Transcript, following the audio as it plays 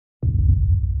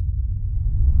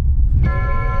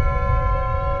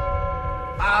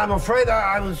I'm afraid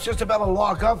I was just about to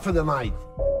lock up for the night.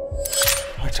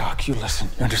 I talk, you listen,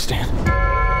 you understand?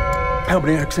 How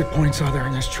many exit points are there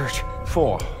in this church?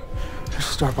 4. Let's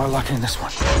start by locking this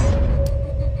one.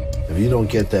 If you don't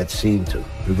get that seen to,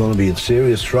 you're going to be in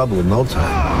serious trouble in no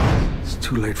time. It's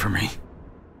too late for me.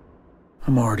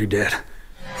 I'm already dead.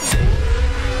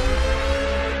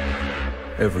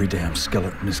 Every damn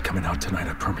skeleton is coming out tonight,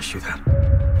 I promise you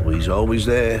that. Well, he's always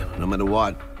there, no matter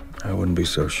what. I wouldn't be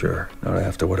so sure, not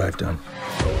after what I've done.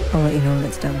 I'll let you know when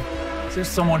it's done. Is there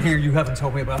someone here you haven't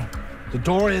told me about? The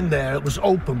door in there was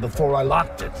open before I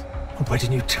locked it. Why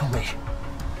didn't you tell me?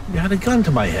 You had a gun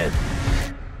to my head.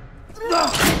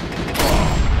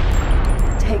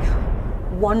 Take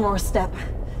one more step,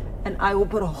 and I will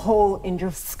put a hole in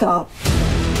your skull.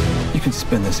 You can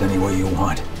spin this any way you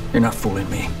want. You're not fooling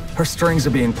me. Her strings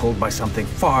are being pulled by something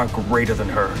far greater than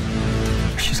her.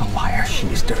 She's a liar. She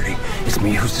is dirty. It's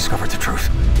me who's discovered the truth.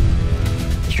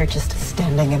 You're just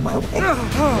standing in my way.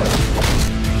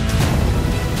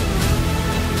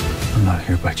 I'm not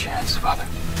here by chance, Father.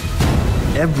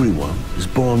 Everyone is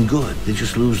born good. They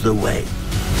just lose their way.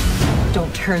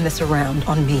 Don't turn this around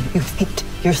on me. You picked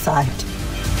your side.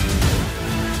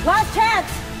 Last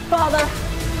chance, Father.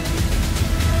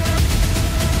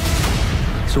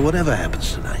 So whatever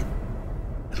happens tonight,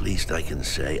 at least I can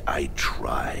say I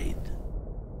tried.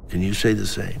 Can you say the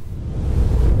same?